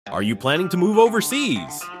Are you planning to move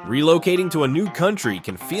overseas? Relocating to a new country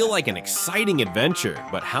can feel like an exciting adventure,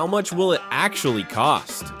 but how much will it actually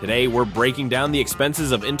cost? Today, we're breaking down the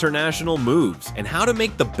expenses of international moves and how to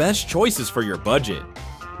make the best choices for your budget.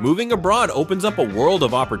 Moving abroad opens up a world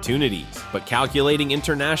of opportunities, but calculating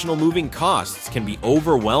international moving costs can be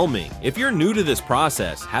overwhelming. If you're new to this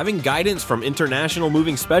process, having guidance from international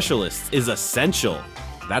moving specialists is essential.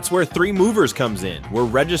 That's where 3 Movers comes in. We're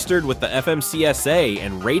registered with the FMCSA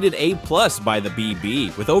and rated A+ by the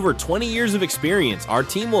BB. With over 20 years of experience, our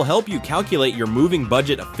team will help you calculate your moving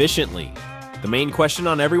budget efficiently. The main question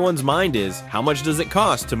on everyone's mind is, how much does it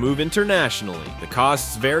cost to move internationally? The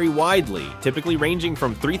costs vary widely, typically ranging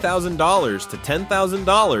from $3,000 to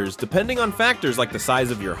 $10,000, depending on factors like the size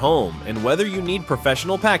of your home and whether you need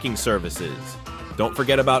professional packing services. Don't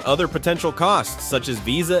forget about other potential costs such as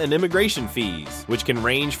visa and immigration fees, which can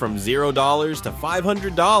range from $0 to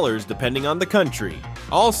 $500 depending on the country.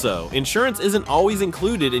 Also, insurance isn't always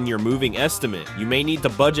included in your moving estimate. You may need to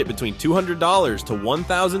budget between $200 to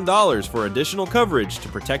 $1,000 for additional coverage to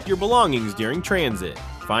protect your belongings during transit.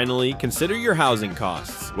 Finally, consider your housing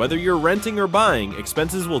costs. Whether you're renting or buying,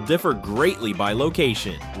 expenses will differ greatly by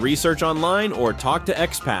location. Research online or talk to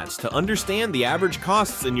expats to understand the average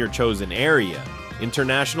costs in your chosen area.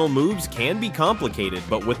 International moves can be complicated,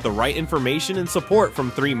 but with the right information and support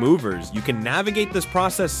from 3 Movers, you can navigate this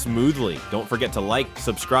process smoothly. Don't forget to like,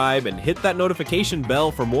 subscribe, and hit that notification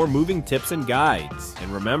bell for more moving tips and guides.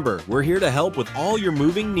 And remember, we're here to help with all your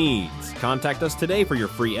moving needs. Contact us today for your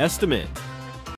free estimate.